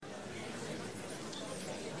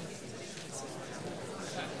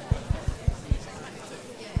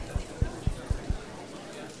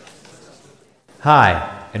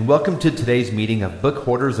Hi, and welcome to today's meeting of Book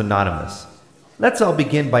Hoarders Anonymous. Let's all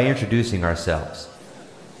begin by introducing ourselves.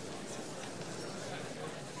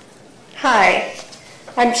 Hi,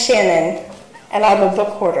 I'm Shannon, and I'm a book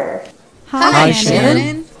hoarder. Hi,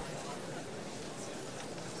 Shannon.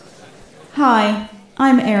 Hi,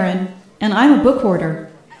 I'm Erin, and I'm a book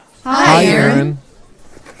hoarder. Hi, Erin.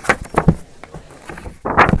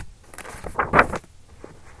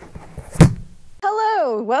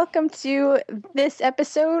 Hello, welcome to this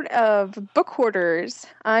episode of Book Hoarders.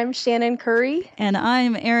 I'm Shannon Curry. And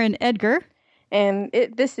I'm Erin Edgar. And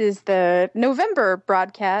this is the November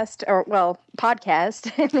broadcast,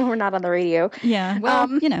 podcast. We're not on the radio. Yeah, well,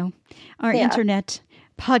 our internet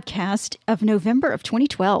podcast of November of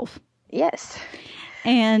 2012. Yes.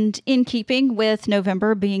 And in keeping with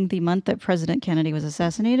November being the month that President Kennedy was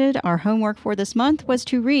assassinated, our homework for this month was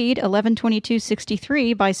to read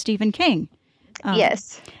 11/22/63 by Stephen King.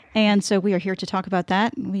 Yes. And so we are here to talk about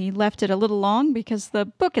that. We left it a little long because the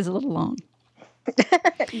book is a little long.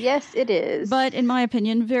 Yes, it is. But in my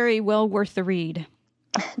opinion, very well worth the read.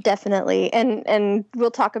 Definitely. And we'll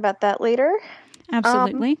talk about that later.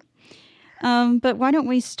 Absolutely. But why don't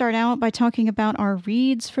we start out by talking about our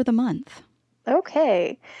reads for the month?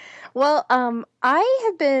 Okay. Well, I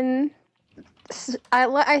have been...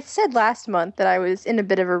 I said last month that I was in a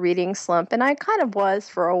bit of a reading slump, and I kind of was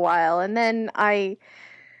for a while. And then I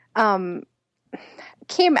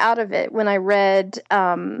came out of it when I read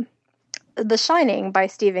The Shining by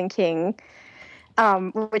Stephen King,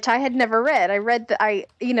 which I had never read. I read I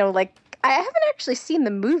haven't actually seen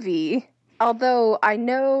the movie, although I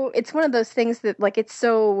know it's one of those things that it's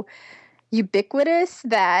so ubiquitous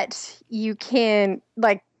that you can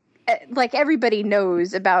everybody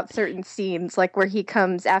knows about certain scenes, like where he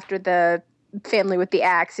comes after the family with the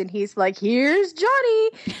axe and he's like, "Here's Johnny."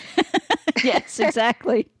 Yes,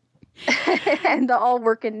 exactly. And the all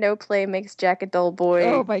work and no play makes Jack a dull boy.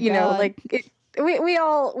 Oh my God. We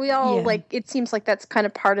all it seems like that's kind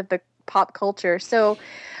of part of the pop culture. So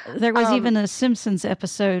there was even a Simpsons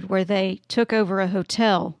episode where they took over a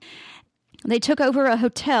hotel. They took over a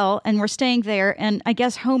hotel and were staying there, and I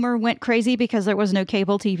guess Homer went crazy because there was no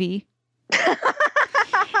cable TV.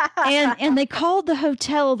 and they called the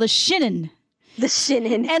hotel the Shannon. The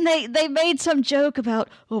Shannon. And they made some joke about,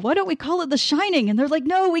 well, why don't we call it The Shining? And they're like,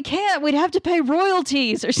 no, we can't. We'd have to pay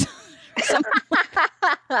royalties or something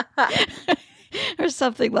or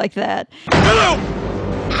something like that. Hello!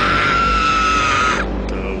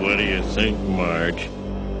 What do you think, Marge?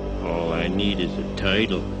 All I need is a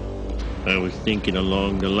title. I was thinking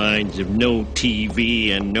along the lines of no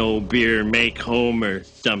TV and no beer make Homer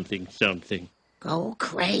something. Go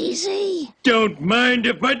crazy? Don't mind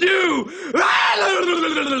if I do!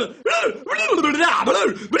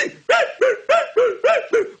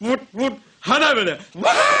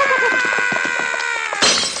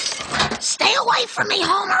 Stay away from me,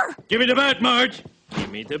 Homer! Give me the bat, Marge!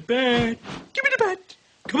 Give me the bat! Give me the bat!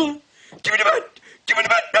 Come on! Give me the bat! Give me the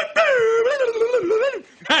bat!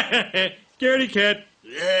 Scaredy cat!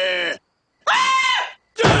 Yeah.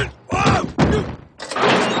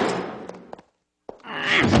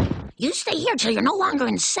 You stay here till you're no longer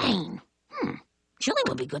insane. Chili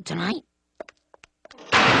will be good tonight.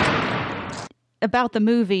 About the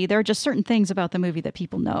movie, there are just certain things about the movie that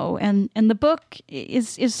people know, and the book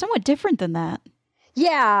is somewhat different than that.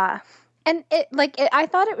 Yeah. And I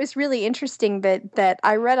thought it was really interesting that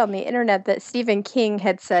I read on the internet that Stephen King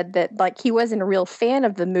had said that he wasn't a real fan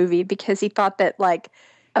of the movie because he thought that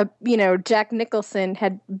Jack Nicholson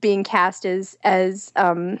had being cast as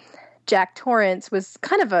Jack Torrance was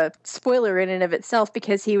kind of a spoiler in and of itself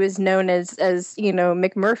because he was known as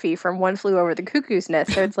McMurphy from One Flew Over the Cuckoo's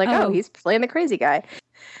Nest. So it's like, oh, he's playing the crazy guy.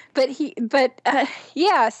 So the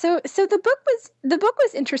book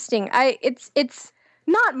was interesting. It's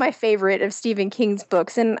not my favorite of Stephen King's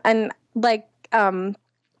books, and I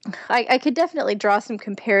could definitely draw some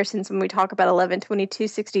comparisons when we talk about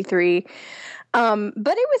 11/22/63.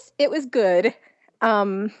 But it was good.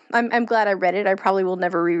 I'm glad I read it. I probably will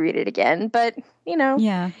never reread it again, but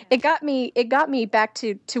it got me back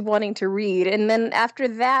to wanting to read. And then after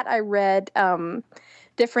that, I read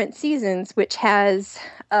Different Seasons, which has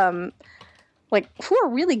 4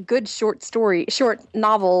 really good short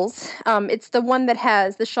novels. It's the one that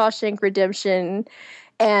has The Shawshank Redemption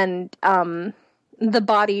and The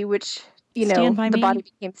Body, which body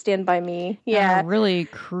became Stand By Me. Yeah, a really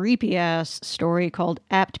creepy ass story called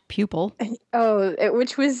Apt Pupil. Oh,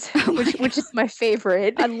 which is my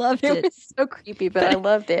favorite. I loved it. It was so creepy, but I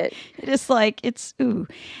loved it. It's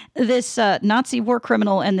this Nazi war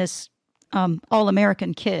criminal and this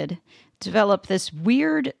all-American kid develop this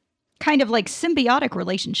weird kind of like symbiotic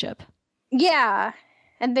relationship. Yeah.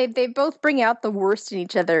 And they both bring out the worst in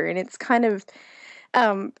each other, and it's kind of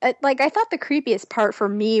like, I thought the creepiest part for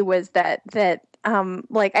me was that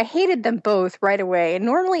like, I hated them both right away. And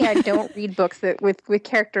normally I don't read books that with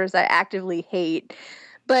characters I actively hate.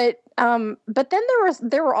 But then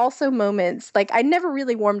there were also moments, like, I never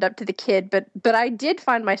really warmed up to the kid, but I did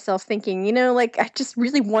find myself thinking, like, I just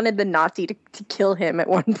really wanted the Nazi to kill him at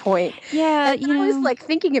one point. Yeah, and I was like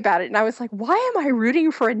thinking about it, and I was like, why am I rooting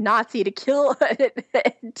for a Nazi to kill a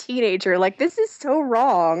teenager? Like, this is so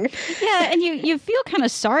wrong. Yeah, and you feel kind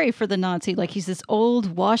of sorry for the Nazi, like he's this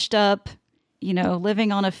old, washed up,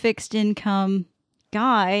 living on a fixed income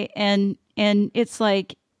guy, and it's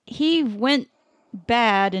like he went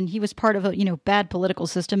bad, and he was part of a bad political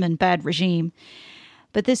system and bad regime.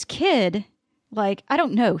 But this kid, like, I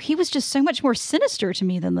don't know, he was just so much more sinister to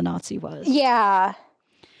me than the Nazi was. Yeah,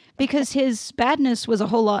 because his badness was a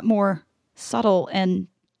whole lot more subtle, and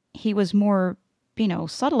he was more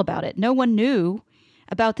subtle about it. No one knew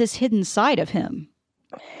about this hidden side of him.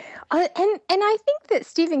 And I think that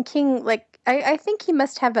Stephen King, like, I think he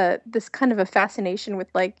must have this kind of a fascination with,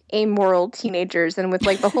 like, amoral teenagers, and with,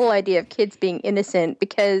 like, the whole idea of kids being innocent,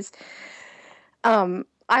 because I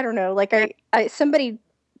don't know, like, I somebody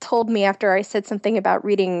told me after I said something about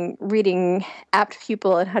reading Apt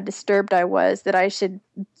Pupil and how disturbed I was, that I should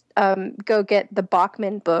go get the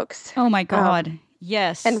Bachman books. Oh my God.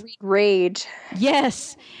 Yes. And read Rage.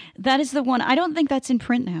 Yes. That is the one. I don't think that's in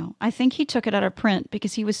print now. I think he took it out of print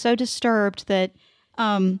because he was so disturbed that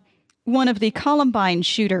one of the Columbine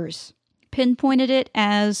shooters pinpointed it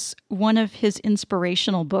as one of his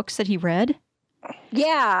inspirational books that he read.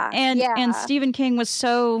 Yeah. And Stephen King was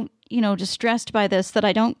so, distressed by this that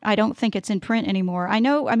I don't think it's in print anymore.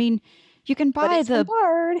 You can buy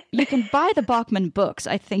the Bachman books.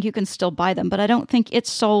 I think you can still buy them, but I don't think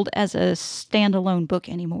it's sold as a standalone book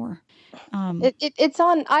anymore. It's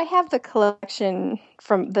on. I have the collection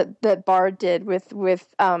from that Bard did with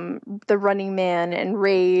The Running Man and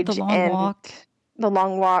Rage, The Long and Walk. The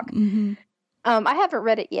Long Walk. Mm-hmm. I haven't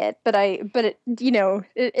read it yet, but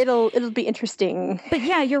it'll be interesting. But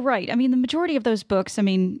yeah, you're right. The majority of those books,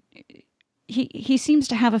 he seems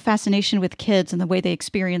to have a fascination with kids and the way they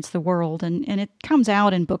experience the world, and it comes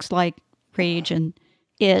out in books like Rage and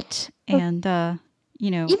It, and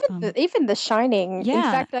even The Shining.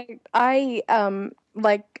 Yeah. In fact, I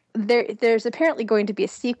like, there's apparently going to be a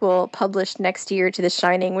sequel published next year to The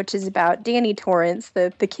Shining, which is about Danny Torrance,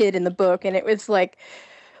 the kid in the book, and it was like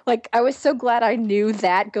I was so glad I knew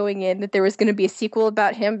that going in, that there was going to be a sequel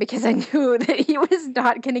about him, because I knew that he was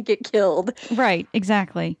not going to get killed. Right,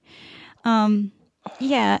 exactly.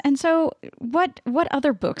 Yeah, and so what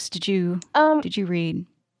other books did you read?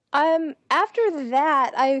 After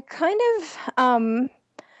that, I kind of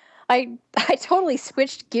I totally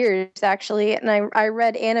switched gears, actually, and I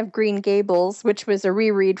read Anne of Green Gables, which was a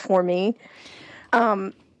reread for me.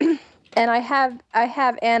 And I have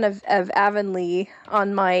Anne of Avonlea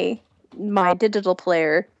on my digital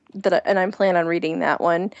player, and I'm planning on reading that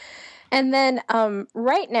one. And then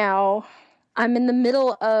right now, I'm in the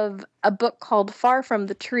middle of a book called Far from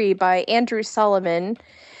the Tree by Andrew Solomon.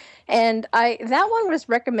 And that one was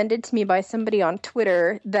recommended to me by somebody on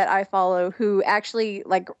Twitter that I follow, who actually,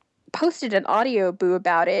 like, posted an audio boo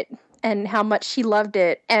about it and how much she loved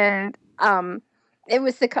it. And it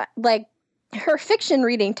was her fiction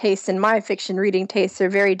reading tastes and my fiction reading tastes are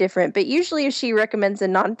very different. But usually if she recommends a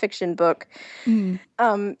nonfiction book,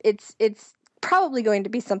 it's probably going to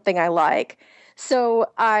be something I like. So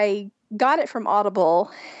I got it from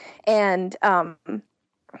Audible, and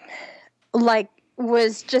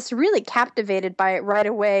was just really captivated by it right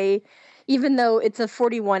away, even though it's a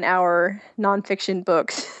 41-hour nonfiction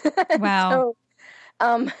book. Wow.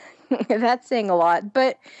 So that's saying a lot,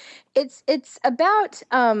 but it's about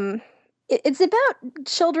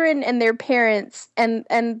children and their parents,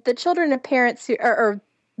 and the children of parents who or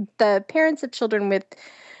the parents of children with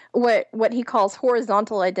what he calls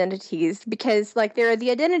horizontal identities, because, like, there are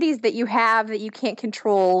the identities that you have that you can't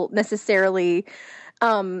control necessarily,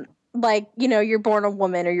 like, you're born a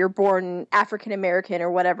woman or you're born African American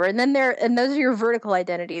or whatever, and then those are your vertical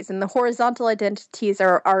identities, and the horizontal identities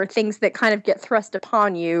are things that kind of get thrust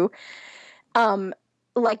upon you.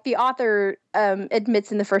 Like, the author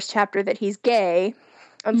admits in the first chapter that he's gay,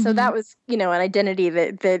 and so that was an identity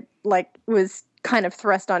that like was kind of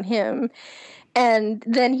thrust on him. And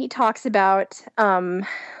then he talks about,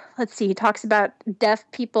 he talks about deaf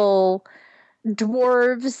people,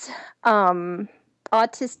 dwarves,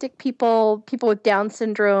 autistic people, people with Down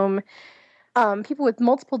syndrome, people with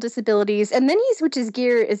multiple disabilities. And then he switches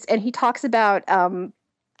gears and he talks about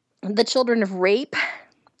the children of rape,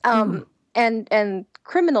 and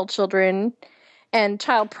criminal children, and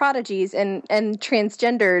child prodigies, and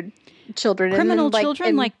transgendered children. Criminal and then,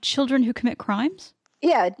 children, like children who commit crimes?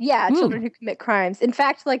 Yeah, Ooh. children who commit crimes. In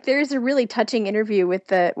fact, like there's a really touching interview with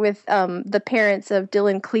the parents of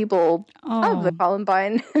Dylan Klebold of the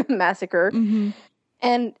Columbine massacre,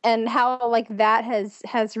 and how like that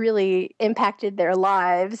has really impacted their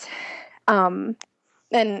lives. And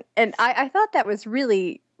I thought that was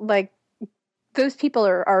really like those people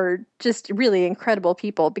are just really incredible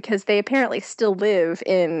people, because they apparently still live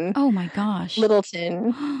in oh my gosh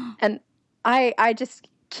Littleton, and I just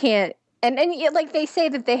can't. And yet, like they say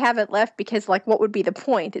that they haven't left because like what would be the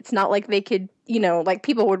point? It's not like they could, like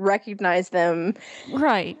people would recognize them,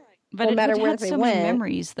 right? But no it matter would where have they so went. many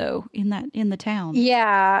memories though in the town.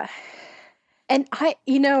 Yeah, and I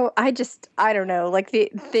don't know. Like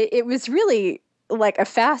it was really like a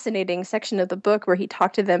fascinating section of the book where he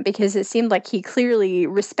talked to them, because it seemed like he clearly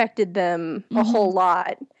respected them a whole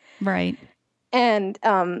lot, right? And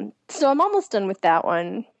so I'm almost done with that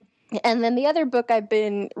one. And then the other book I've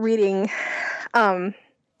been reading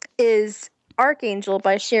is Archangel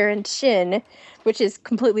by Sharon Shin, which is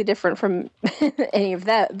completely different from any of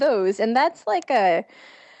those. And that's like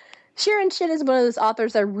Sharon Shin is one of those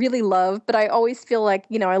authors I really love, but I always feel like,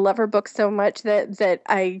 I love her books so much that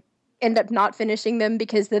I end up not finishing them,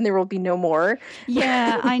 because then there will be no more.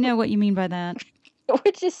 Yeah, I know what you mean by that.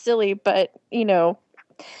 Which is silly, but,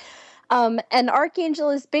 and Archangel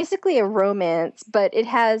is basically a romance, but it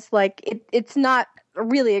has like it's not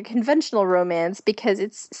really a conventional romance, because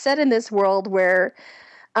it's set in this world where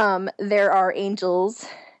there are angels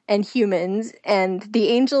and humans, and the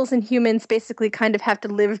angels and humans basically kind of have to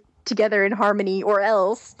live together in harmony, or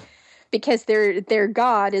else, because their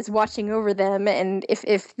god is watching over them, and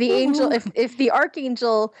if the angel if the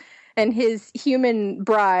archangel and his human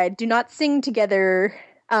bride do not sing together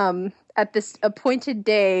at this appointed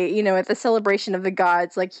day, at the celebration of the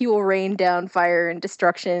gods, like he will rain down fire and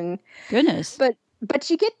destruction. Goodness. But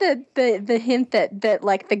you get the hint that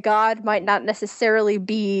like the god might not necessarily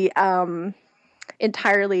be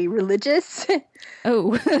entirely religious.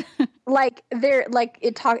 Oh. Like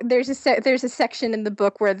there's a section in the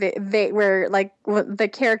book where the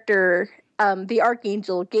character the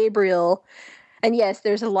archangel Gabriel, and yes,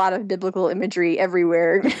 there's a lot of biblical imagery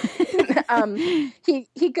everywhere.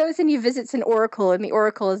 He goes and he visits an oracle, and the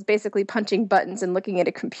oracle is basically punching buttons and looking at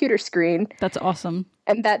a computer screen. That's awesome.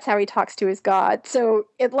 And that's how he talks to his god. So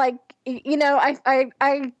it like,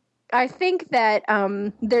 I think that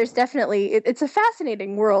there's definitely, it's a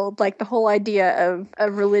fascinating world, like the whole idea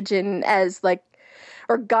of religion as like,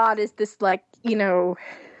 or God is this like,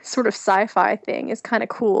 sort of sci-fi thing is kind of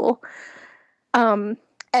cool. And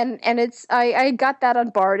it's, I got that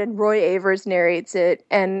on Bard, and Roy Avers narrates it,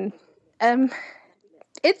 and I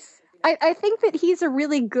think that he's a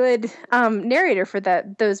really good narrator for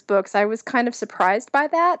those books. I was kind of surprised by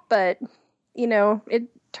that, but it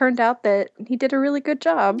turned out that he did a really good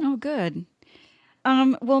job. Oh, good.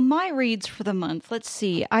 Well, my reads for the month, let's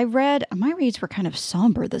see. My reads were kind of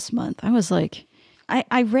somber this month. I was like,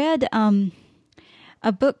 I read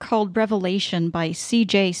a book called Revelation by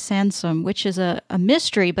C.J. Sansom, which is a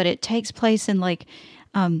mystery, but it takes place in like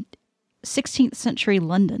 16th century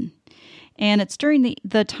London. And it's during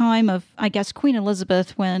the time of, I guess, Queen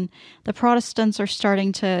Elizabeth, when the Protestants are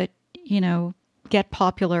starting to, get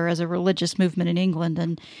popular as a religious movement in England.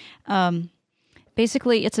 And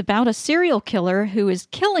basically, it's about a serial killer who is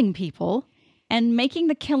killing people and making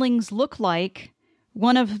the killings look like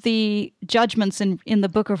one of the judgments in the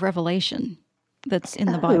book of Revelation that's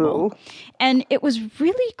in the Bible. And it was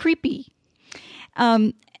really creepy.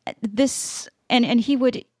 And he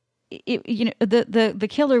would... the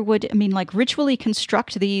killer would, ritually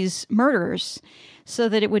construct these murders so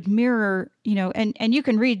that it would mirror, and you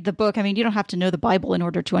can read the book. You don't have to know the Bible in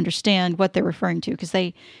order to understand what they're referring to, because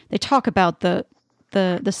they talk about the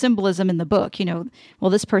symbolism in the book.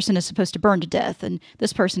 Well, this person is supposed to burn to death, and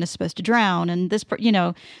this person is supposed to drown, and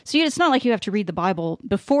so it's not like you have to read the Bible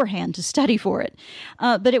beforehand to study for it.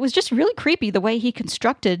 But it was just really creepy the way he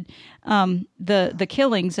constructed the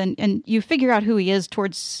killings, and you figure out who he is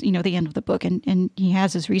towards the end of the book, and he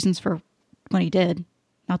has his reasons for what he did.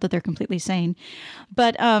 Not that they're completely sane,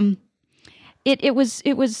 but it was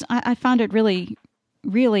I found it really,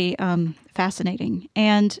 really fascinating.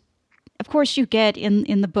 And of course, you get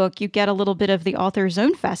in the book, you get a little bit of the author's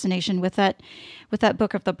own fascination with that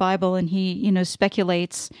book of the Bible, and he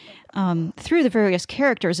speculates through the various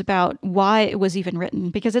characters about why it was even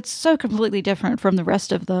written, because it's so completely different from the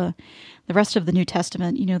rest of the New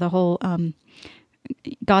Testament. The whole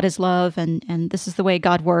God is love, and this is the way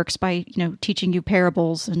God works by, teaching you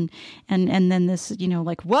parables, and then this,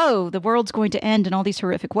 like, whoa, the world's going to end in all these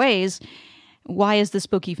horrific ways. Why is this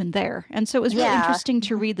book even there? And so it was really interesting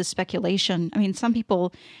to read the speculation. I mean, some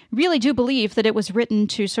people really do believe that it was written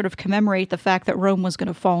to sort of commemorate the fact that Rome was going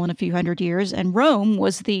to fall in a few hundred years, and Rome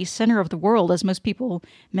was the center of the world as most people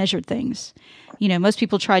measured things. Most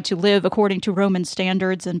people tried to live according to Roman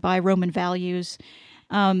standards and by Roman values,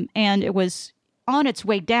 and it was on its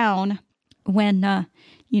way down when,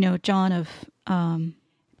 John of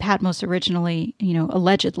Patmos originally,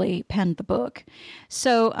 allegedly penned the book.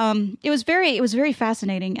 So it was very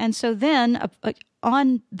fascinating. And so then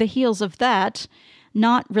on the heels of that,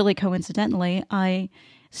 not really coincidentally, I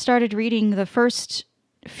started reading the first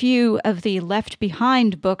few of the Left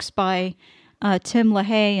Behind books by Tim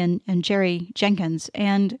LaHaye and Jerry Jenkins.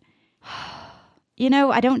 And,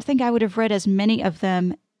 I don't think I would have read as many of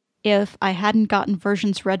them if I hadn't gotten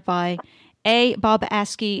versions read by A, Bob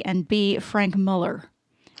Askey, and B, Frank Muller,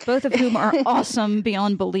 both of whom are awesome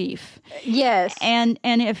beyond belief. Yes. And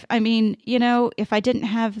if I didn't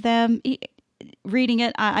have them reading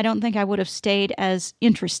it, I don't think I would have stayed as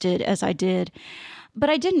interested as I did.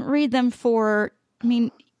 But I didn't read them for,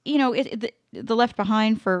 the Left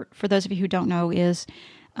Behind, for those of you who don't know, is,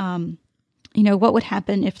 what would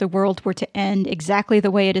happen if the world were to end exactly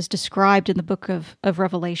the way it is described in the book of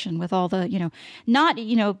Revelation, with all the,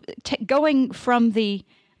 going from the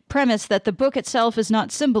premise that the book itself is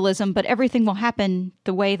not symbolism, but everything will happen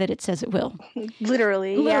the way that it says it will.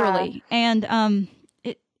 Literally. Yeah. And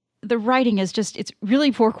the writing is it's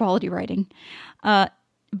really poor quality writing. But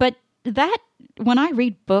that, when I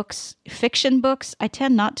read books, fiction books, I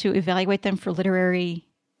tend not to evaluate them for literary,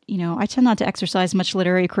 I tend not to exercise much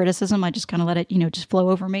literary criticism. I just kind of let it, just flow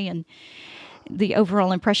over me. And the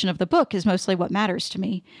overall impression of the book is mostly what matters to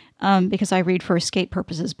me, because I read for escape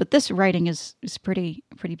purposes. But this writing is pretty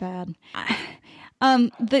bad.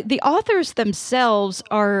 The authors themselves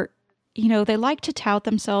are, they like to tout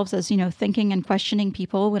themselves as, thinking and questioning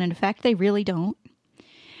people, when in fact they really don't.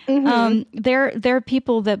 Mm-hmm. They're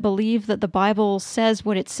people that believe that the Bible says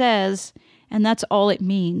what it says, and that's all it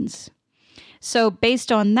means. So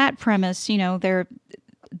based on that premise, the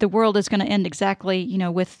world is going to end exactly,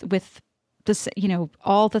 with this,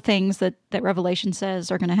 all the things that Revelation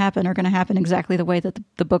says are going to happen exactly the way that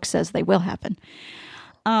the book says they will happen.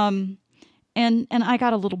 And I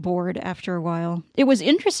got a little bored after a while. It was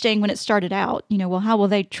interesting when it started out, well, how will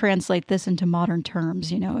they translate this into modern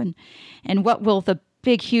terms, and what will the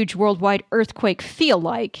big, huge worldwide earthquake feel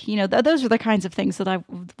like? Those are the kinds of things that I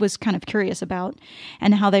was kind of curious about,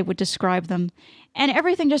 and how they would describe them. And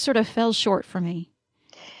everything just sort of fell short for me.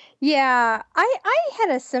 Yeah, I had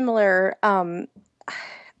a similar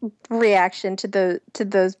reaction to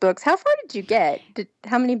those books. How far did you get?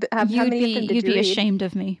 How many of them did you read? You'd be ashamed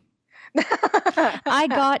of me. I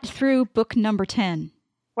got through book number 10.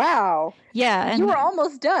 Wow. Yeah. And you were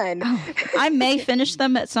almost done. I may finish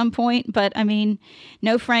them at some point, but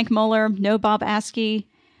no Frank Muller, no Bob Askey.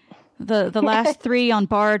 The last 3 on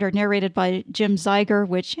Bard are narrated by Jim Zeiger,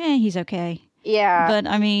 which, he's okay. Yeah. But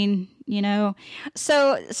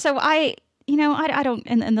so I don't,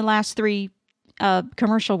 and the last 3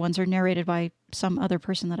 commercial ones are narrated by some other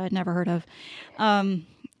person that I'd never heard of.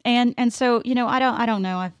 And so, I don't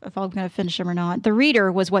know if I'm going to finish them or not. The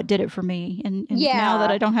reader was what did it for me. And now that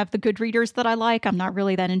I don't have the good readers that I like, I'm not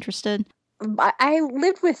really that interested. I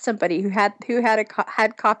lived with somebody who had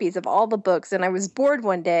copies of all the books, and I was bored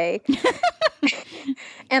one day.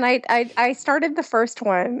 And I started the first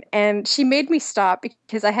one, and she made me stop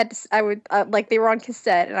because I would they were on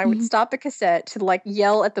cassette, and I would stop the cassette to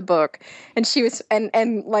yell at the book. And she was, and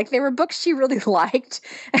they were books she really liked.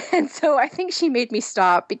 And so I think she made me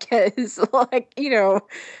stop because of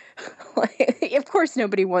course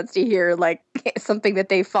nobody wants to hear something that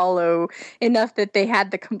they follow enough that they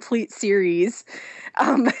had the complete series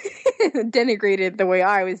denigrated the way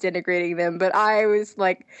I was denigrating them. But I was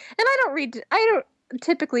and I don't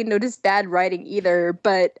typically notice bad writing either,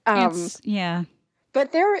 but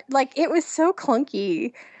but there it was so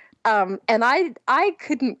clunky, and I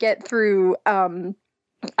couldn't get through.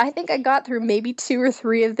 I think I got through maybe 2 or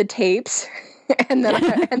 3 of the tapes. And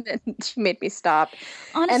then she made me stop.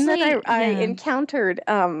 Honestly, and then I encountered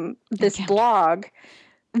this blog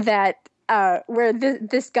that where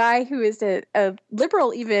this guy who is a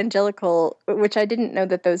liberal evangelical, which I didn't know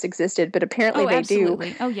that those existed, but apparently they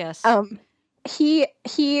absolutely. Do. Oh yes. He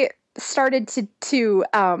started to do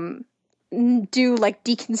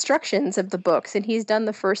deconstructions of the books, and he's done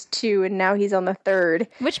the first 2, and now he's on the 3rd.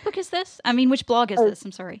 Which book is this? I mean, which blog is this?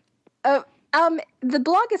 I'm sorry. The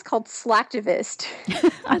blog is called Slacktivist.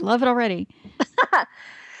 I love it already.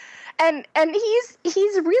 and he's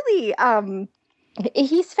really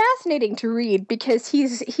he's fascinating to read because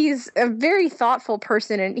he's a very thoughtful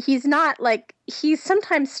person, and he's not like, he's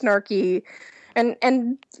sometimes snarky,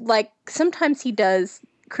 and like sometimes he does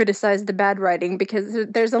criticize the bad writing because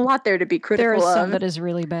there's a lot there to be critical of. There is some that is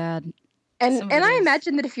really bad. And I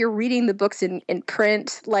imagine that if you're reading the books in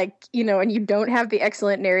print, like, you know, and you don't have the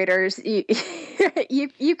excellent narrators,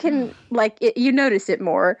 you can, like, you notice it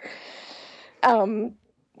more.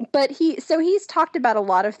 But he's talked about a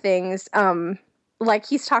lot of things. Like,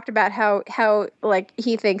 he's talked about how like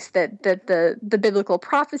he thinks that the biblical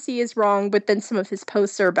prophecy is wrong, but then some of his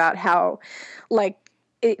posts are about how, like,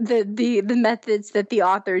 the methods that the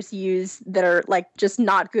authors use that are, like, just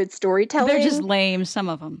not good storytelling. They're just lame, some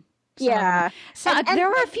of them. Yeah. So there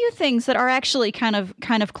are a few things that are actually kind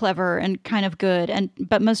of clever and kind of good,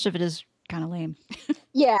 but most of it is kind of lame.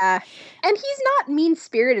 Yeah. And he's not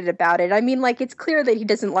mean-spirited about it. I mean, like, it's clear that he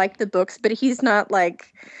doesn't like the books, but he's not,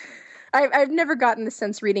 like, I've never gotten the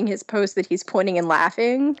sense reading his post that he's pointing and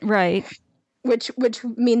laughing. Right. Which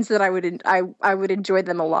means that I would enjoy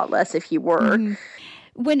them a lot less if he were. Mm-hmm.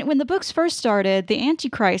 When the books first started, the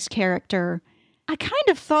Antichrist character, I kind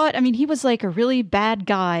of thought, I mean, he was like a really bad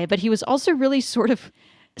guy, but he was also really sort of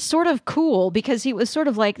cool, because he was sort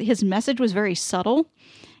of like, his message was very subtle.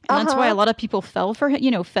 And that's why a lot of people fell for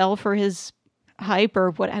his hype,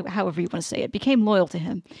 or however you want to say it, became loyal to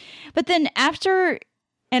him. But then after,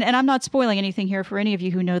 and I'm not spoiling anything here for any of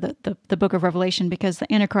you who know the book of Revelation, because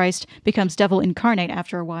the Antichrist becomes devil incarnate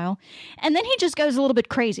after a while. And then he just goes a little bit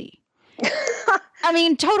crazy. I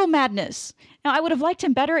mean, total madness. Now, I would have liked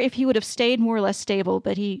him better if he would have stayed more or less stable,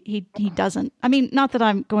 but he doesn't. I mean, not that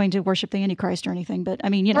I'm going to worship the Antichrist or anything, but I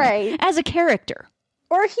mean, you know, right. As a character.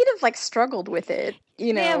 Or he'd have, like, struggled with it,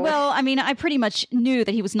 you know. Yeah, well, I mean, I pretty much knew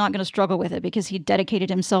that he was not going to struggle with it, because he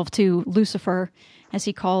dedicated himself to Lucifer, as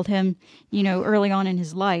he called him, you know, early on in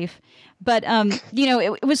his life. But, you know,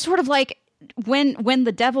 it was sort of like when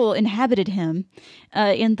the devil inhabited him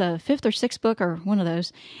in the 5th or 6th book, or one of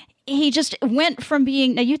those, he just went from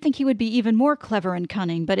being, now you'd think he would be even more clever and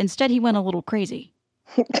cunning, but instead he went a little crazy.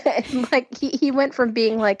 Like, he went from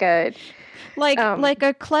being like a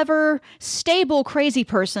clever, stable, crazy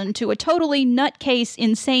person to a totally nutcase,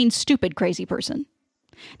 insane, stupid, crazy person.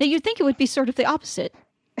 Now you'd think it would be sort of the opposite.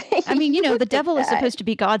 I mean, you know, the devil is supposed to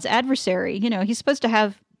be God's adversary. You know, he's supposed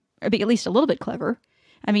to be at least a little bit clever.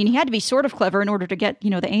 I mean, he had to be sort of clever in order to get,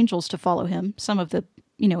 you know, the angels to follow him, some of the,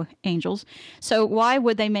 you know, angels. So why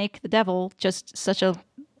would they make the devil just such a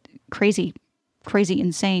crazy,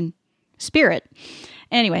 insane spirit?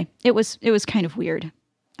 Anyway, it was kind of weird.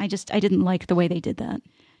 I didn't like the way they did that.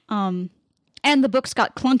 And the books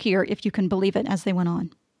got clunkier, if you can believe it, as they went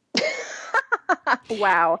on.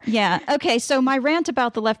 Wow. Yeah. Okay, so my rant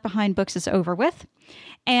about the Left Behind books is over with.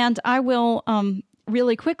 And I will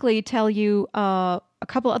really quickly tell you a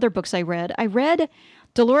couple other books I read. I read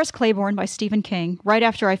Dolores Claiborne by Stephen King right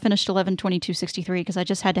after I finished 11/22/63, because I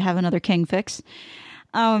just had to have another King fix.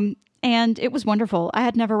 And it was wonderful. I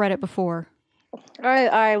had never read it before.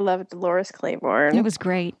 I love Dolores Claiborne. It was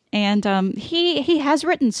great. And he has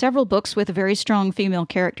written several books with very strong female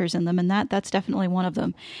characters in them, and that's definitely one of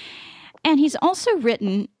them. And he's also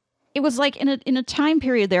written, it was like in a time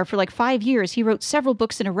period there for like 5 years, he wrote several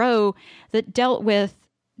books in a row that dealt with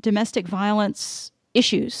domestic violence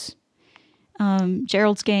issues.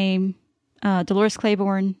 Gerald's Game, Dolores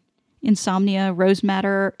Claiborne, Insomnia, Rose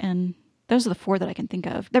Matter, and those are the 4 that I can think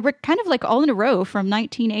of. They were kind of like all in a row from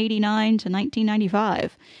 1989 to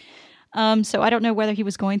 1995. So I don't know whether he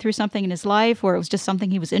was going through something in his life or it was just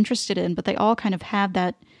something he was interested in, but they all kind of have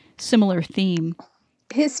that similar theme.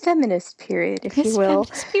 His feminist period, if you will.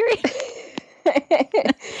 His feminist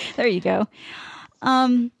period. There you go.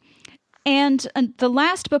 And the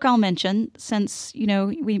last book I'll mention, since, you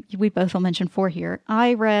know, we both will mention 4 here,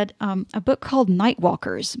 I read a book called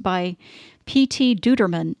Nightwalkers by P.T.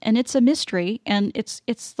 Duderman, and it's a mystery, and it's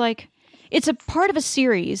a part of a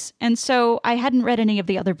series, and so I hadn't read any of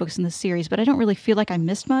the other books in the series, but I don't really feel like I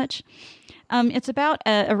missed much. It's about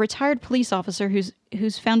a retired police officer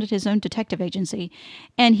who's founded his own detective agency,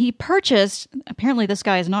 and he purchased, apparently this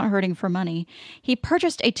guy is not hurting for money, he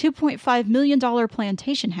purchased a $2.5 million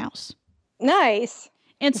plantation house. Nice.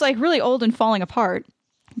 It's like really old and falling apart,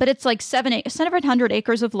 but it's like 700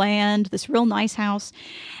 acres of land, this real nice house.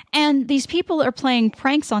 And these people are playing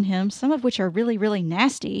pranks on him, some of which are really, really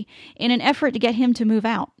nasty, in an effort to get him to move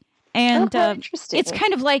out. And interesting. it's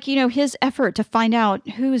kind of like, his effort to find out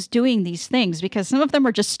who's doing these things, because some of them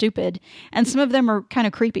are just stupid and some of them are kind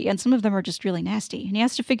of creepy and some of them are just really nasty. And he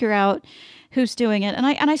has to figure out who's doing it. And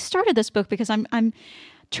I started this book because I'm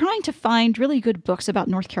trying to find really good books about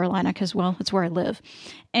North Carolina because, well, it's where I live.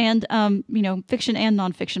 And, fiction and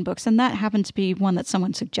nonfiction books. And that happened to be one that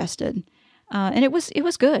someone suggested. And it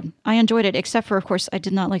was good. I enjoyed it, except for, of course, I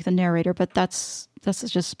did not like the narrator, but that's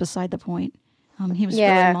just beside the point. He was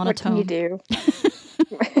really monotone. What can you do?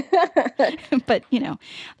 but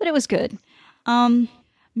it was good.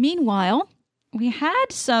 Meanwhile, we had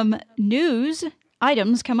some news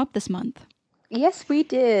items come up this month. Yes, we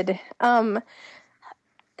did. Barnes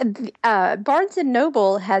 &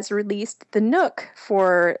 Noble has released the Nook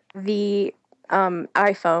for the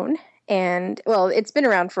iPhone. And, well, it's been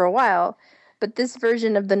around for a while. But this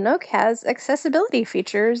version of the Nook has accessibility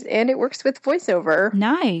features, and it works with VoiceOver.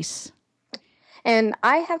 Nice. And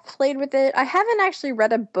I have played with it. I haven't actually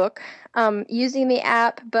read a book using the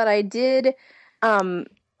app, but I did.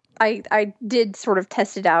 I did sort of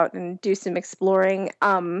test it out and do some exploring.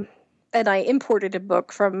 And I imported a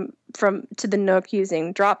book from to the Nook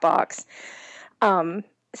using Dropbox.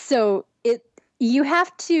 So you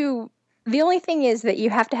have to. The only thing is that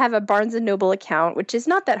you have to have a Barnes & Noble account, which is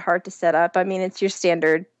not that hard to set up. I mean, it's your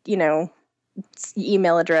standard,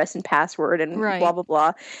 email address and password and blah, blah,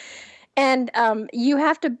 blah. And you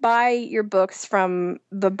have to buy your books from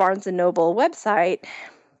the Barnes & Noble website.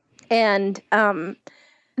 And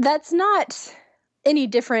that's not any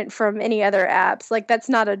different from any other apps. Like, that's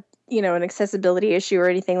not an accessibility issue or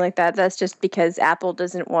anything like that. That's just because Apple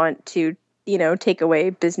doesn't want to, take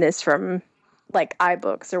away business from like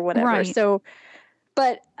iBooks or whatever. Right. So,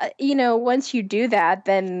 but once you do that,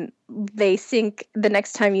 then they sync the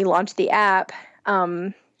next time you launch the app.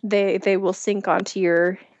 They will sync onto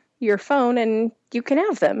your phone, and you can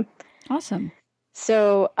have them. Awesome.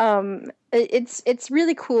 So, it's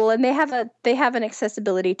really cool, and they have an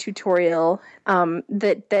accessibility tutorial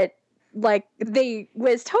that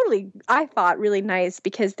was totally, I thought, really nice,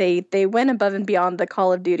 because they went above and beyond the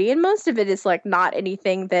Call of Duty, and most of it is like not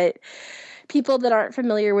anything that people that aren't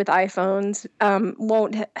familiar with iPhones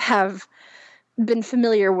won't have been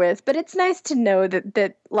familiar with, but it's nice to know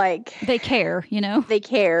that like they care, they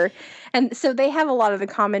care. And so they have a lot of the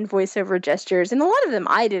common voiceover gestures, and a lot of them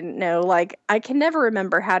I didn't know. Like, I can never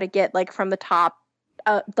remember how to get like from the top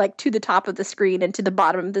like to the top of the screen and to the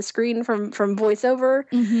bottom of the screen from voiceover.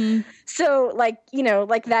 Mm-hmm. So like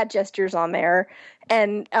that gesture's on there,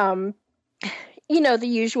 and the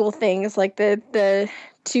usual things like the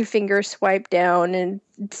 2-finger swipe down and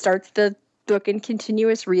starts the book in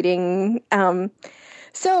continuous reading.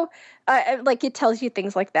 So it tells you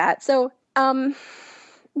things like that. So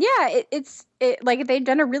it's like they've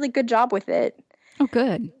done a really good job with it. Oh,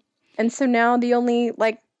 good. And so now the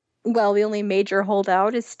only major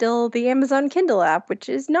holdout is still the Amazon Kindle app, which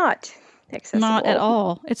is not accessible. Not at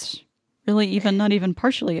all. It's really not even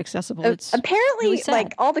partially accessible. It's apparently really sad.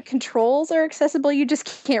 Like all the controls are accessible. You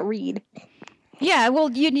just can't read. Yeah, well,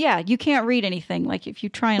 you can't read anything. Like, if you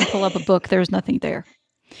try and pull up a book, there's nothing there.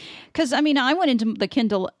 Because, I mean, I went into the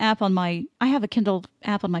Kindle app I have a Kindle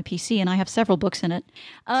app on my PC, and I have several books in it.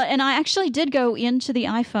 And I actually did go into the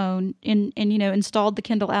iPhone and installed the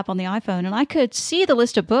Kindle app on the iPhone, and I could see the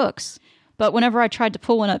list of books. But whenever I tried to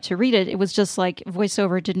pull one up to read it, it was just like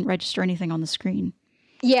VoiceOver didn't register anything on the screen.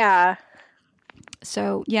 Yeah.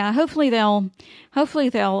 So, yeah, hopefully they'll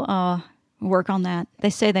work on that. They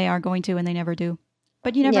say they are going to, and they never do.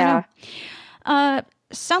 But you never know.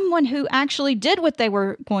 Someone who actually did what they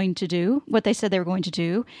were going to do, what they said they were going to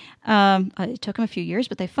do, it took them a few years,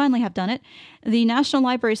 but they finally have done it. The National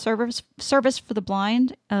Library Service for the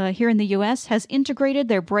Blind here in the U.S. has integrated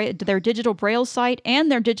their digital Braille site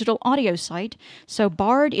and their digital audio site. So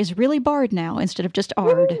Bard is really Bard now instead of just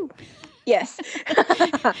Ard. Woo! Yes.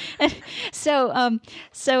 So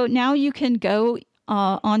now you can go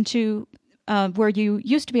onto where you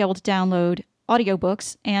used to be able to download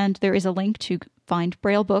audiobooks, and there is a link to find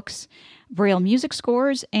Braille books, Braille music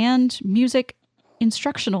scores, and music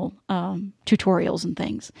instructional tutorials and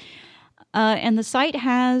things. And the site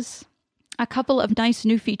has a couple of nice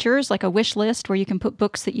new features, like a wish list where you can put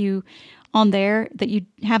books on there that you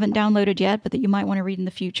haven't downloaded yet, but that you might want to read in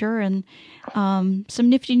the future, and some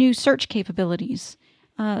nifty new search capabilities.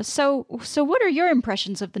 So what are your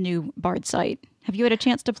impressions of the new Bard site? Have you had a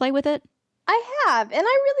chance to play with it? I have, and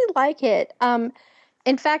I really like it.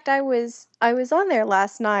 In fact, I was on there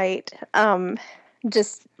last night,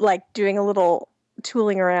 just like doing a little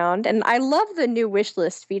tooling around, and I love the new wish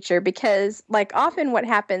list feature because, like, often what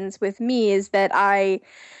happens with me is that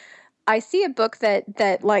I see a book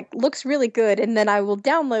that like looks really good, and then I will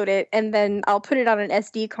download it, and then I'll put it on an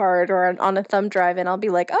SD card or on a thumb drive, and I'll be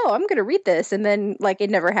like, oh, I'm going to read this, and then like it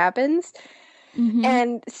never happens. Mm-hmm.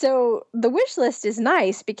 And so the wish list is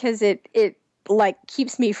nice because it like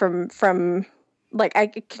keeps me from like, I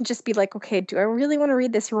can just be like, okay, do I really want to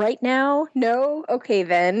read this right now? No? Okay,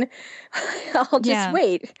 then I'll just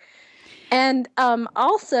wait. And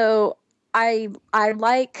also I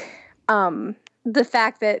like the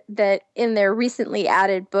fact that in their recently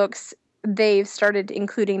added books, they've started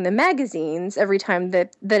including the magazines every time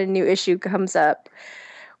that a new issue comes up,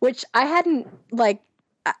 which I hadn't like.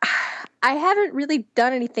 I haven't really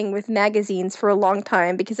done anything with magazines for a long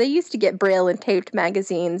time because I used to get Braille and taped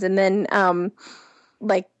magazines, and then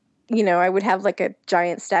like, you know, I would have like a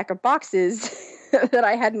giant stack of boxes that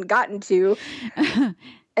I hadn't gotten to.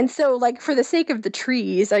 And so, like, for the sake of the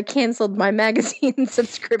trees, I canceled my magazine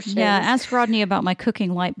subscription. Yeah, ask Rodney about my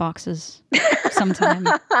cooking light boxes sometime.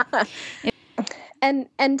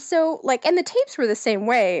 And so, like, and the tapes were the same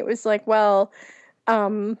way. It was like, well,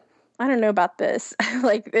 I don't know about this.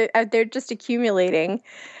 Like, they're just accumulating.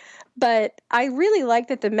 But I really like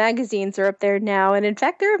that the magazines are up there now. And in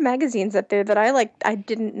fact, there are magazines up there that I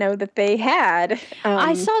didn't know that they had.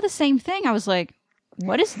 I saw the same thing. I was like,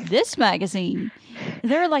 what is this magazine?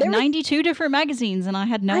 There are like 92 different magazines, and I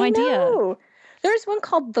had no idea. Know. There's one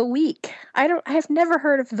called The Week. I've never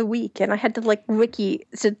heard of The Week, and I had to look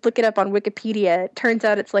it up on Wikipedia. It turns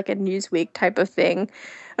out it's like a Newsweek type of thing.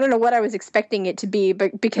 I don't know what I was expecting it to be,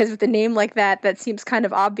 but because with a name like that seems kind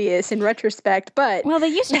of obvious in retrospect. But well, they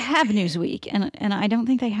used to have Newsweek, and I don't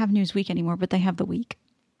think they have Newsweek anymore, but they have The Week.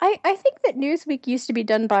 I think that Newsweek used to be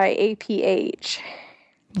done by APH.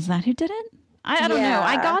 Was that who did it? I don't know.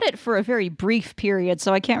 I got it for a very brief period,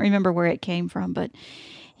 so I can't remember where it came from. But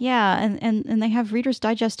yeah, and they have Reader's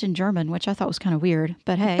Digest in German, which I thought was kind of weird.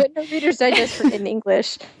 But hey. But no Reader's Digest in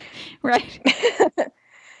English. Right.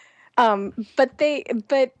 So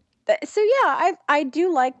yeah, I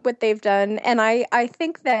do like what they've done. And I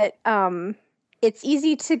think that it's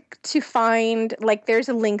easy to find, like, there's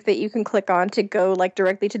a link that you can click on to go like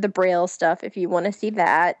directly to the Braille stuff if you want to see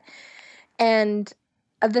that. And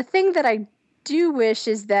the thing that I do wish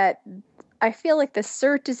is that I feel like the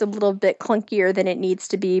search is a little bit clunkier than it needs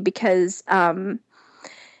to be because I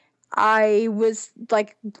was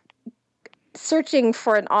like searching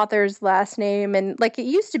for an author's last name, and like it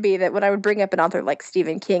used to be that when I would bring up an author like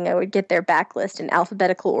Stephen King, I would get their backlist in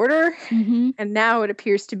alphabetical order, and now it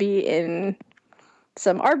appears to be in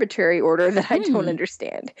some arbitrary order that I don't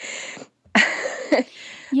understand.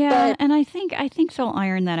 Yeah, and I think they'll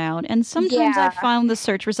iron that out. And sometimes I found the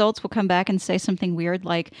search results will come back and say something weird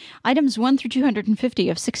like items 1 through 250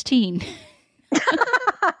 of 16.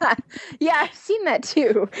 Yeah, I've seen that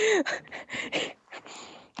too.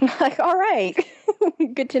 Like, all right,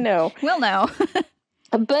 good to know. We'll know.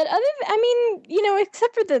 But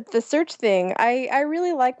except for the search thing, I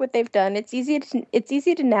really like what they've done. It's easy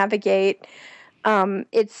to navigate.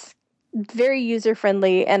 It's very user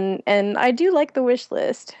friendly, and I do like the wish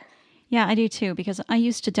list. Yeah, I do too, because I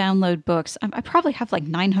used to download books. I probably have like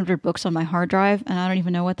 900 books on my hard drive, and I don't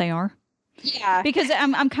even know what they are. Yeah, because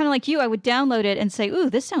I'm kind of like you. I would download it and say, "Ooh,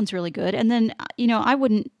 this sounds really good," and then I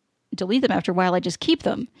wouldn't delete them after a while. I just keep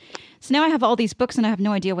them. So now I have all these books, and I have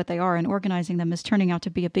no idea what they are, and organizing them is turning out to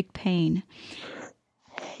be a big pain.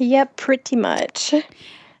 Yep, pretty much.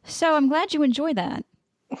 So I'm glad you enjoy that.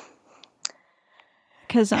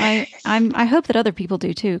 Because I hope that other people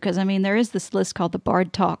do too. Because there is this list called the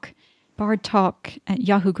Bard Talk at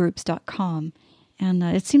yahoogroups.com, and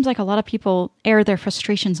it seems like a lot of people air their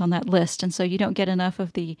frustrations on that list, and so you don't get enough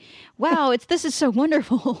of the "wow, this is so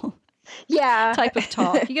wonderful" type of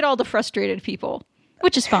talk. You get all the frustrated people,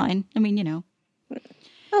 which is fine.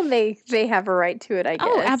 Well, they have a right to it, I guess.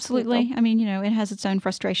 Oh, absolutely. It has its own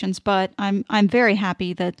frustrations, but I'm very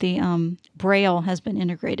happy that the Braille has been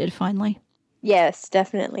integrated finally. Yes,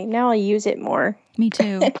 definitely. Now I'll use it more. Me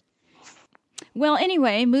too. Well,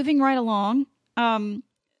 anyway, moving right along.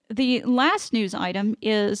 The last news item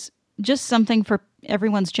is just something for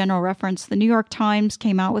everyone's general reference. The New York Times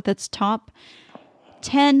came out with its top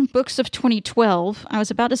 10 books of 2012. I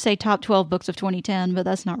was about to say top 12 books of 2010, but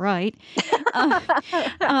that's not right.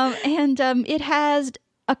 It has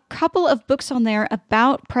a couple of books on there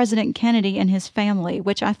about President Kennedy and his family,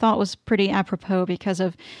 which I thought was pretty apropos because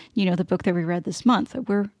of, the book that we read this month that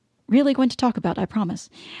we're really going to talk about, I promise.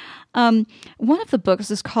 One of the books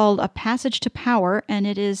is called A Passage to Power, and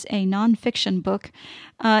it is a nonfiction book.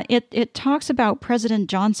 It talks about President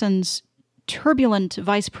Johnson's turbulent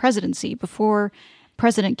vice presidency before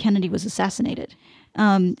President Kennedy was assassinated.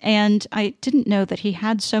 And I didn't know that he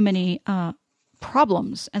had so many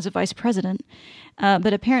problems as a vice president,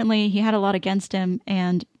 but apparently he had a lot against him,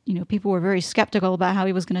 and people were very skeptical about how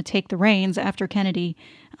he was going to take the reins after Kennedy,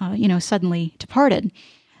 suddenly departed.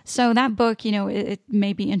 So that book, it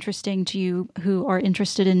may be interesting to you who are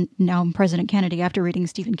interested in now President Kennedy after reading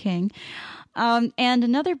Stephen King. And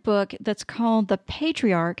another book that's called The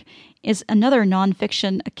Patriarch is another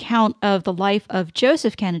nonfiction account of the life of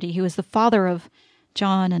Joseph Kennedy, who was the father of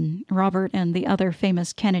John and Robert and the other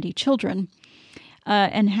famous Kennedy children,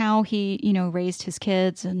 and how he, raised his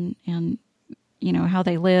kids and how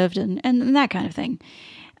they lived and that kind of thing.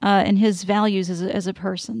 And his values as a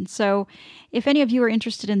person. So if any of you are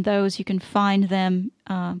interested in those, you can find them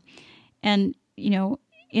in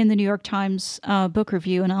the New York Times book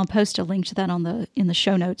review, and I'll post a link to that in the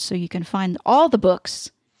show notes so you can find all the books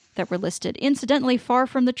that were listed. Incidentally, Far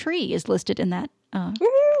From the Tree is listed in that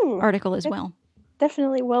article as well.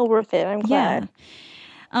 Definitely well worth it. I'm glad.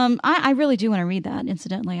 Yeah. I really do want to read that,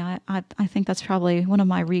 incidentally. I think that's probably one of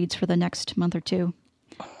my reads for the next month or two.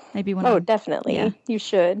 Maybe when definitely. Yeah. You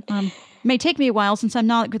should. May take me a while since I'm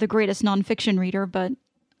not the greatest nonfiction reader, but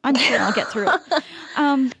I'm sure I'll get through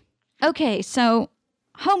it. Okay, so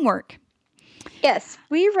homework. Yes,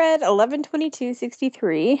 we read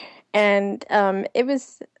 11/22/63, and it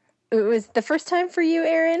was the first time for you,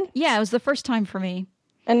 Erin? Yeah, it was the first time for me.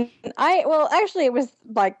 And it was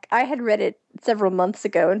like I had read it several months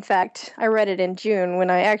ago. In fact, I read it in June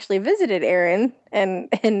when I actually visited Erin and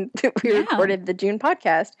we recorded the June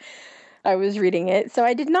podcast. I was reading it. So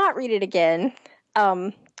I did not read it again.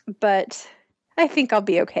 But I think I'll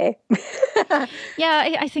be okay.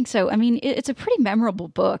 Yeah, I think so. I mean, it's a pretty memorable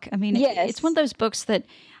book. I mean, yes. It's one of those books that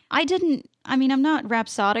I'm not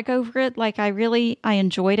rhapsodic over it. Like, I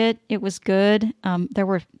enjoyed it. It was good. There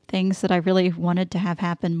were things that I really wanted to have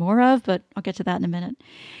happen more of, but I'll get to that in a minute.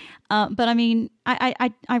 But I mean,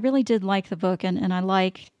 I really did like the book, and I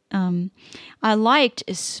liked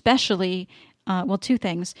especially, two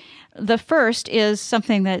things. The first is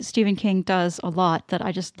something that Stephen King does a lot that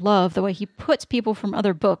I just love, the way he puts people from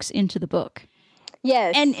other books into the book.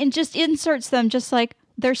 Yes. And just inserts them just like,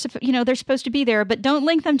 they're supposed to be there, but don't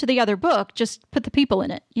link them to the other book. Just put the people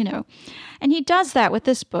in it, And he does that with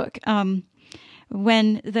this book.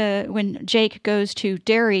 When Jake goes to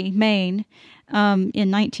Derry, Maine,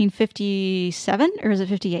 in 1957, or is it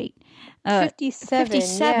 58? 57.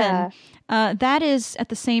 57. Yeah. That is at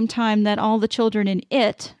the same time that all the children in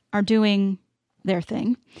It are doing their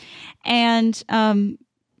thing, and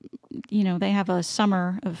they have a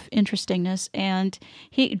summer of interestingness, and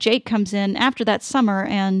Jake comes in after that summer,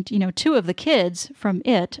 and two of the kids from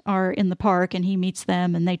It are in the park, and he meets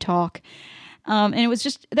them and they talk, and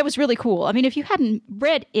that was really cool. I mean, if you hadn't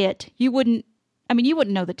read It, you wouldn't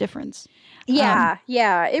know the difference. Yeah,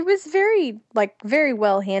 it was very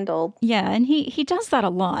well handled. Yeah, and he does that a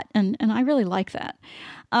lot, and I really like that.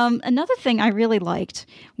 Another thing I really liked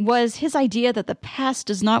was his idea that the past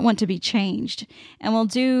does not want to be changed and will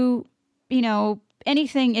do,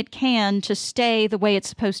 anything it can to stay the way it's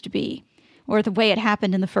supposed to be or the way it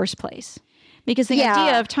happened in the first place. Because the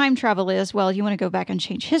idea of time travel is, well, you want to go back and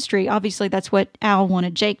change history. Obviously, that's what Al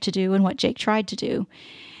wanted Jake to do and what Jake tried to do.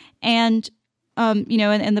 And,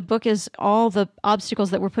 and the book is all the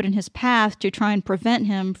obstacles that were put in his path to try and prevent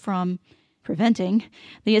him from preventing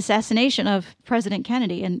the assassination of President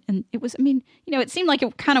Kennedy. And it was, it seemed like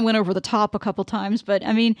it kind of went over the top a couple times, but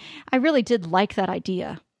I really did like that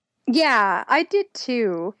idea. Yeah, I did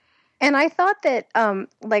too. And I thought that,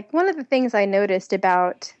 one of the things I noticed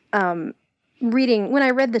about reading, when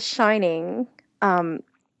I read The Shining,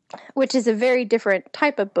 which is a very different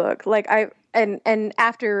type of book, and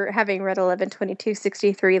after having read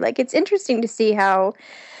 11/22/63, it's interesting to see how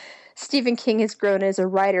Stephen King has grown as a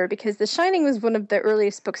writer, because The Shining was one of the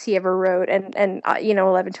earliest books he ever wrote, and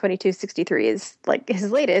 11/22/63 is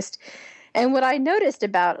his latest. And what I noticed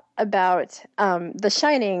about The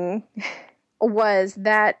Shining was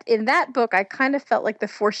that in that book, I kind of felt like the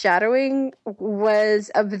foreshadowing was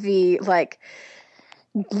of the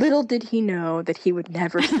little did he know that he would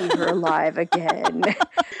never see her alive again.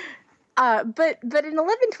 But in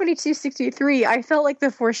 11/22/63, I felt like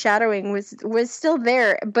the foreshadowing was still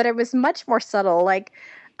there, but it was much more subtle. You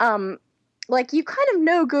kind of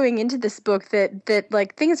know going into this book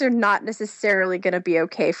that things are not necessarily going to be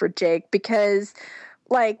okay for Jake, because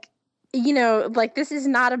this is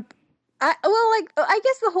not I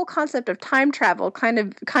guess the whole concept of time travel kind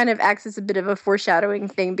of acts as a bit of a foreshadowing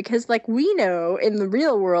thing, because we know in the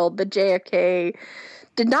real world that JFK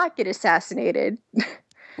did not get assassinated.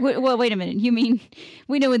 Well, wait a minute. You mean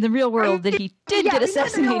we know in the real world that he did get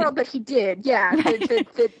assassinated? In the real world that he did. Yeah, right.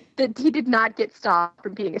 that he did not get stopped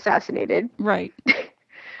from being assassinated. Right.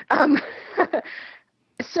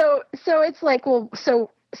 So it's like, well,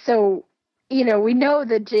 so we know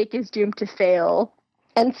that Jake is doomed to fail,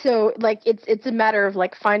 and so like it's a matter of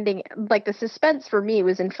like finding, like, the suspense for me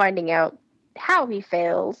was in finding out how he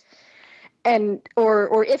fails, and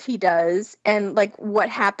or if he does, and like what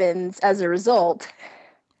happens as a result.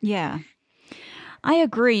 Yeah, I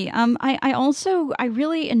agree. I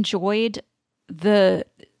really enjoyed the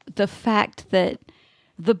fact that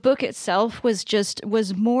the book itself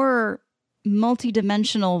was more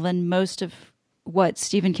multidimensional than most of what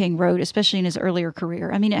Stephen King wrote, especially in his earlier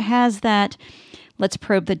career. I mean, it has that let's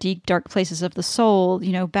probe the deep, dark places of the soul,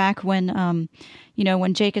 back when,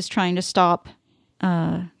 when Jake is trying to stop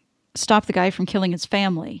the guy from killing his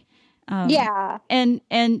family. Yeah. And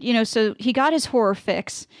so he got his horror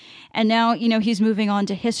fix, and now, he's moving on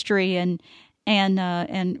to history and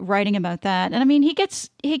writing about that. And I mean, he gets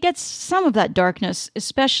some of that darkness,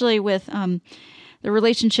 especially with, the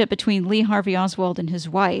relationship between Lee Harvey Oswald and his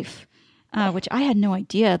wife, which I had no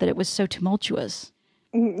idea that it was so tumultuous.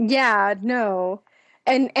 Yeah, no.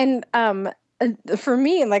 And for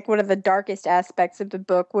me, like, one of the darkest aspects of the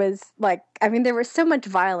book was, like, I mean, there was so much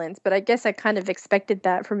violence, but I guess I kind of expected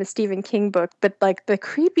that from a Stephen King book. But, like, the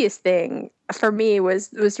creepiest thing for me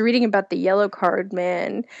was reading about the yellow card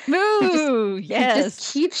man. Ooh, yes. He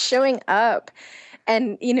just keeps showing up.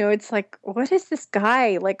 And, it's like, what is this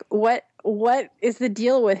guy? Like, what is the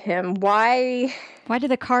deal with him? Why do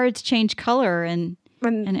the cards change color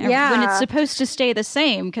when it's supposed to stay the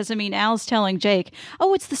same? Because, I mean, Al's telling Jake,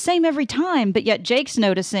 oh, it's the same every time. But yet Jake's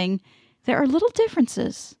noticing there are little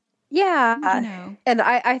differences. Yeah. And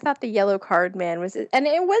I thought the yellow card man was, and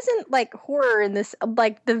it wasn't like horror in this,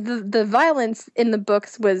 like the violence in the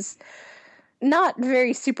books was not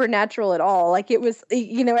very supernatural at all. Like, it was,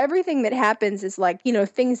 everything that happens is like,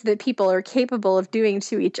 things that people are capable of doing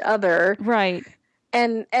to each other. Right.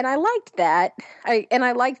 And I liked that.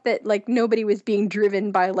 I liked that, like, nobody was being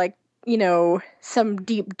driven by, like, some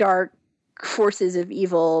deep, dark forces of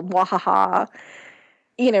evil, wahaha,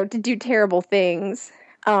 to do terrible things.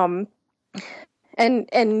 And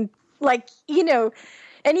like,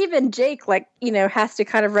 and even Jake, like, has to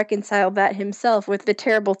kind of reconcile that himself with the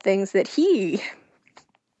terrible things that he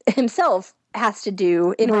himself has to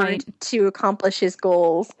do in order to accomplish his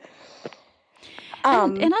goals.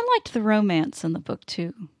 And I liked the romance in the book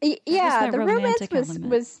too. Yeah, the romance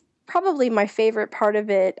was probably my favorite part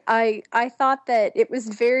of it. I thought that it was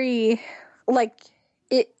very, like,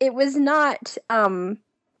 it was not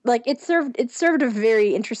like, it served a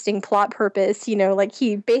very interesting plot purpose. Like,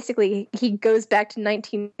 he goes back to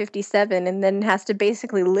 1957 and then has to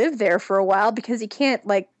basically live there for a while because he can't,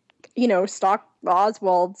 like, stalk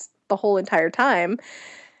Oswald's the whole entire time.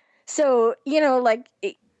 So, like,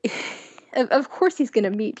 of course he's going to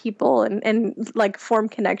meet people and like form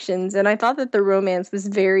connections. And I thought that the romance was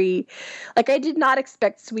very, like, I did not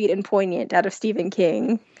expect sweet and poignant out of Stephen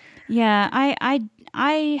King. Yeah,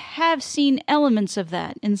 I have seen elements of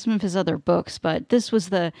that in some of his other books, but this was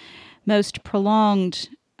the most prolonged,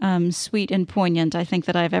 sweet and poignant I think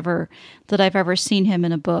that I've ever seen him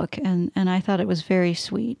in a book, and I thought it was very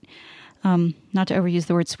sweet. Not to overuse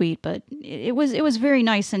the word sweet, but it was very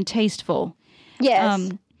nice and tasteful.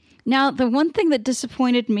 Yes. Now, the one thing that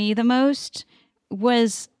disappointed me the most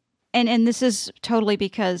was, and this is totally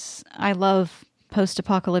because I love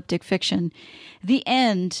post-apocalyptic fiction, the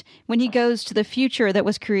end, when he goes to the future that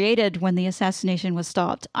was created when the assassination was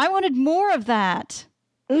stopped. I wanted more of that.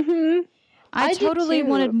 Mm-hmm. I totally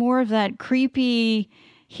wanted more of that creepy,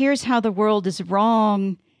 here's how the world is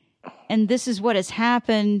wrong, and this is what has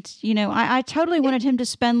happened. I totally wanted him to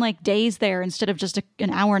spend, like, days there instead of just an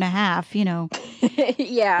hour and a half, Yeah.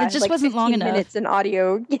 It just, like, wasn't long enough. Minutes in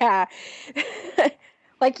audio. Yeah.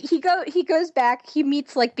 Like, he goes back, he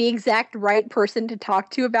meets, like, the exact right person to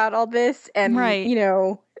talk to about all this, and,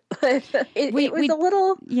 it was a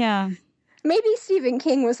little... Yeah. Maybe Stephen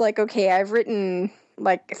King was like, okay, I've written,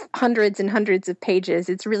 like, hundreds and hundreds of pages,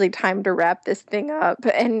 it's really time to wrap this thing up,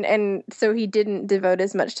 and so he didn't devote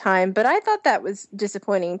as much time, but I thought that was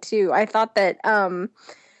disappointing, too. I thought that,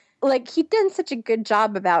 like, he'd done such a good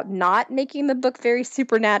job about not making the book very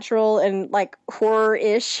supernatural and, like,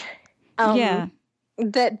 horror-ish. Yeah.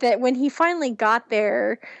 That when he finally got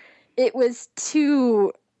there, it was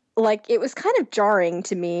too, like, it was kind of jarring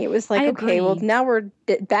to me. It was like, okay, well, now we're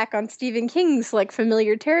back on Stephen King's, like,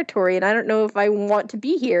 familiar territory, and I don't know if I want to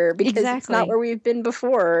be here because it's not where we've been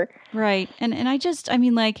before. Right. And I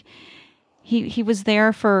mean, like, he was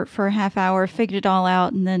there for a half hour, figured it all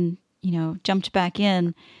out, and then, jumped back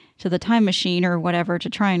in to the time machine or whatever to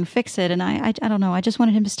try and fix it. And I don't know. I just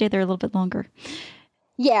wanted him to stay there a little bit longer.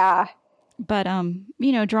 Yeah. But,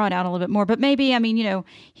 draw it out a little bit more. But maybe,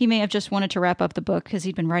 he may have just wanted to wrap up the book because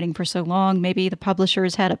he'd been writing for so long. Maybe the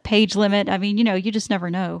publishers had a page limit. I mean, you just never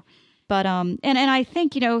know. But, and I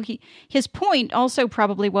think, his point also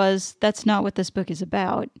probably was that's not what this book is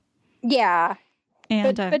about. Yeah.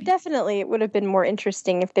 And, but definitely it would have been more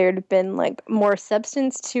interesting if there had been like more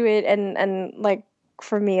substance to it and like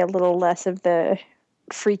for me a little less of the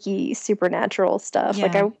freaky supernatural stuff. Yeah.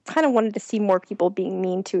 Like I kind of wanted to see more people being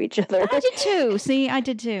mean to each other. I did too. See, I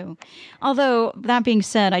did too. Although that being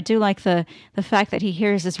said, I do like the fact that he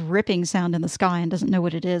hears this ripping sound in the sky and doesn't know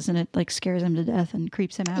what it is, and it like scares him to death and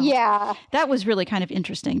creeps him out. Yeah. That was really kind of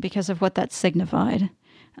interesting because of what that signified.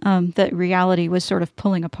 That reality was sort of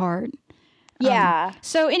pulling apart. Yeah.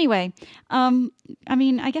 So anyway,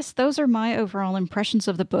 I guess those are my overall impressions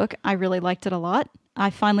of the book. I really liked it a lot. I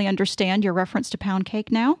finally understand your reference to pound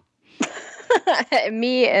cake now.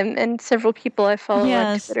 Me and several people I follow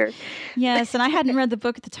on Twitter. Yes, and I hadn't read the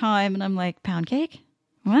book at the time, and I'm like, pound cake?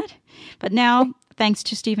 What? But now, thanks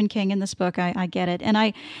to Stephen King in this book, I get it. And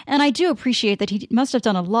I do appreciate that he must have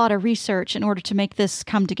done a lot of research in order to make this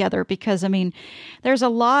come together because, there's a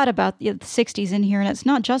lot about the 60s in here, and it's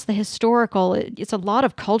not just the historical. It's a lot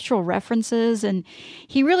of cultural references, and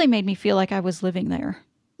he really made me feel like I was living there.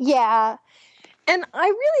 Yeah. And I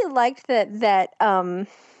really liked that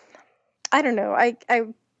I don't know, I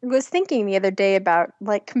was thinking the other day about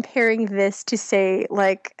like comparing this to say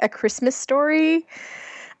like A Christmas Story,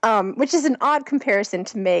 which is an odd comparison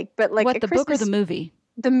to make, but like what, the book or the movie?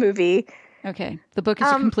 The movie. Okay, the book is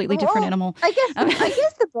a completely different animal. I guess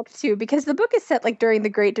the book too, because the book is set like during the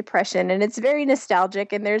Great Depression, and it's very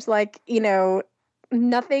nostalgic, and there's like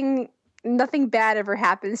nothing bad ever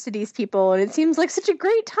happens to these people, and it seems like such a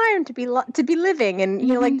great time to be living, and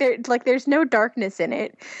there's no darkness in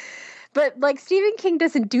it. But like Stephen King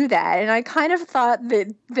doesn't do that, and I kind of thought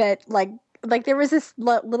that like there was this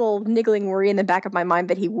little niggling worry in the back of my mind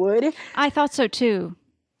that he would. I thought so too.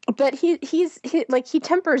 But he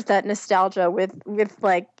tempers that nostalgia with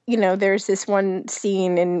like, there's this one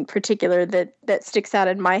scene in particular that sticks out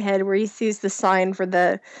in my head where he sees the sign for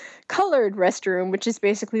the colored restroom, which is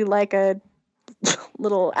basically like a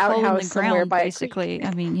little outhouse somewhere by basically.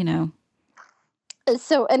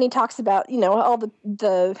 So, and he talks about, all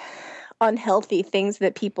the unhealthy things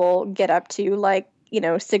that people get up to, like,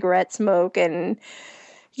 cigarette smoke and,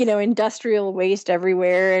 industrial waste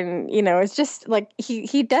everywhere. And, it's just like,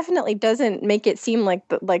 he definitely doesn't make it seem like,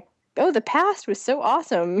 the past was so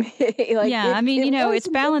awesome. It's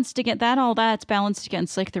balanced against that. All that's balanced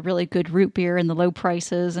against like the really good root beer and the low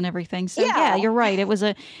prices and everything. So yeah, you're right. It was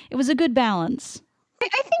a good balance. I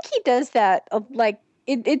think he does that.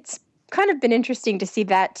 It's kind of been interesting to see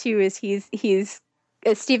that too, as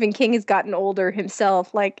Stephen King has gotten older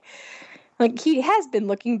himself. Like he has been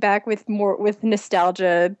looking back with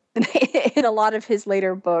nostalgia in a lot of his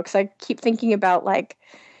later books. I keep thinking about like,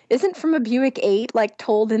 isn't From a Buick 8 like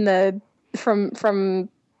told in the from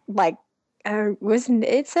like wasn't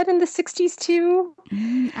it set in the 60s too?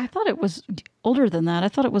 I thought it was older than that. I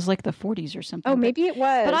thought it was like the 40s or something. Oh, maybe it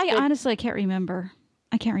was. But honestly can't remember.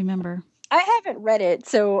 I can't remember. I haven't read it,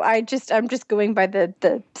 so I'm just going by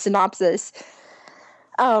the synopsis.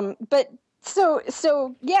 But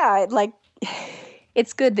so yeah, like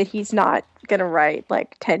it's good that he's not gonna write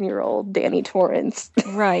like 10-year-old Danny Torrance.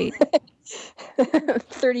 Right.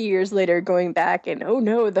 30 years later going back and, oh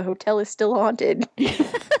no, the hotel is still haunted.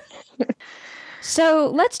 So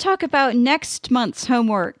let's talk about next month's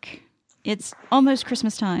homework. It's almost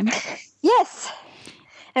Christmas time. Yes.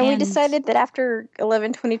 And we decided that after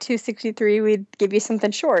 11/22/63, we'd give you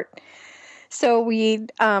something short. So we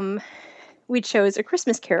chose A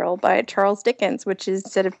Christmas Carol by Charles Dickens, which is,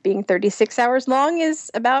 instead of being 36 hours long, is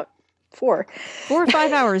about 4 or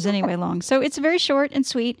 5 hours anyway long. So it's very short and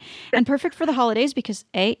sweet and perfect for the holidays because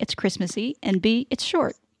A, it's Christmassy, and B, it's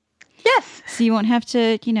short. Yes. So you won't have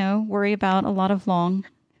to, worry about a lot of long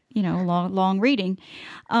reading.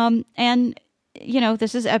 And,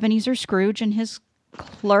 this is Ebenezer Scrooge and his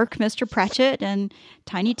clerk, Mr. Pratchett, and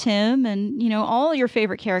Tiny Tim, and, all your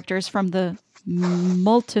favorite characters from the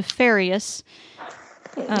multifarious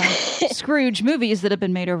Scrooge movies that have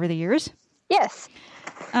been made over the years. Yes.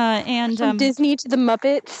 And from Disney to the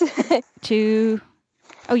Muppets.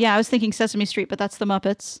 I was thinking Sesame Street, but that's the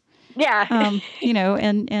Muppets. Yeah. And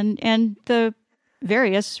the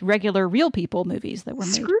various regular real people movies that were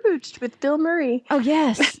made. Scrooged with Bill Murray. Oh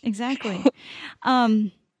yes, exactly.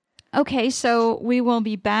 Okay, so we will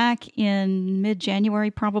be back in mid-January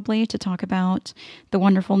probably to talk about the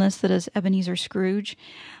wonderfulness that is Ebenezer Scrooge.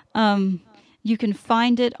 You can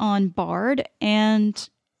find it on Bard and,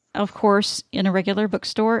 of course, in a regular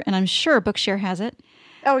bookstore, and I'm sure Bookshare has it.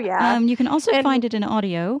 Oh, yeah. You can also find it in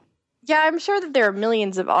audio. Yeah, I'm sure that there are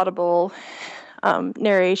millions of Audible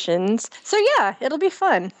narrations. So, yeah, it'll be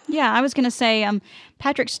fun. Yeah, I was going to say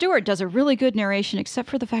Patrick Stewart does a really good narration, except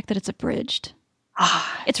for the fact that it's abridged.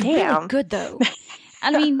 It's really good, though.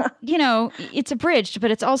 I mean, it's abridged,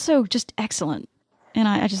 but it's also just excellent. And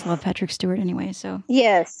I just love Patrick Stewart anyway, so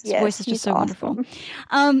yes, his voice is just so wonderful.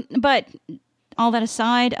 But all that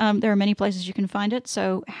aside, there are many places you can find it,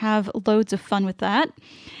 so have loads of fun with that.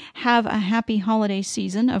 Have a happy holiday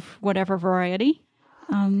season of whatever variety.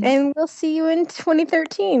 And we'll see you in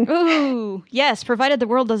 2013. Ooh, yes, provided the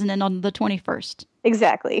world doesn't end on the 21st.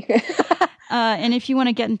 Exactly. And if you want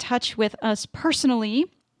to get in touch with us personally,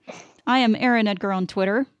 I am Erin Edgar on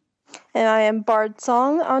Twitter. And I am Bard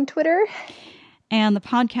Song on Twitter. And the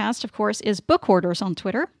podcast, of course, is Book Hoarders on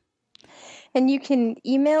Twitter. And you can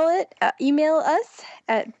email us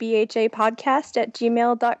at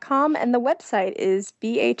bhapodcast@gmail.com. And the website is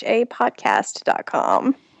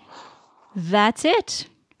bhapodcast.com. That's it.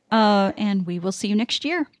 And we will see you next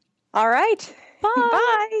year. All right. Bye.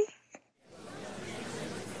 Bye.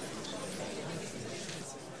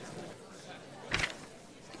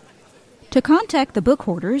 To contact the Book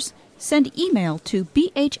Hoarders, send email to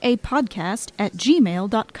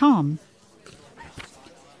bhapodcast@gmail.com.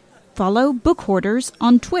 Follow Book Hoarders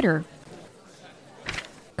on Twitter.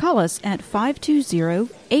 Call us at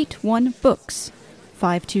 520-81-BOOKS,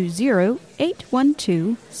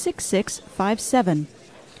 520-812-6657.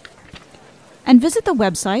 And visit the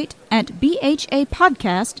website at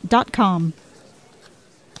bhapodcast.com.